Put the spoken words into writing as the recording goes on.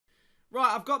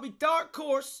Right, I've got my dark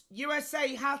horse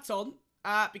USA hat on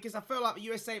because I feel like the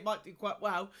USA might do quite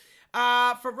well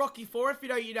for Rocky 4, if you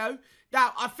know, you know.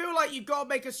 Now, I feel like you've got to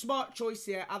make a smart choice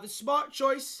here, and the smart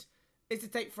choice is to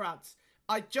take France.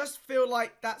 I just feel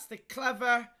like that's the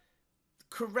clever,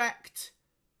 correct,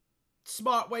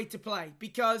 smart way to play,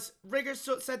 because Rigger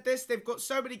said this, they've got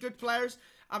so many good players.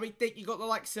 I mean, think you got the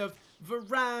likes of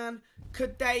Varane,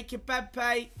 Kade,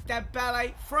 Kipembe,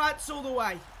 Dembele, France all the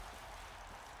way.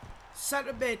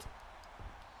 Centre mid,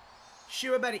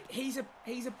 Chouameni. He's a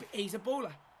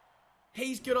baller.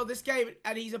 He's good on this game,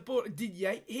 and he's a baller.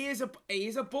 He is a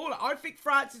baller. I think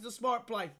France is a smart play.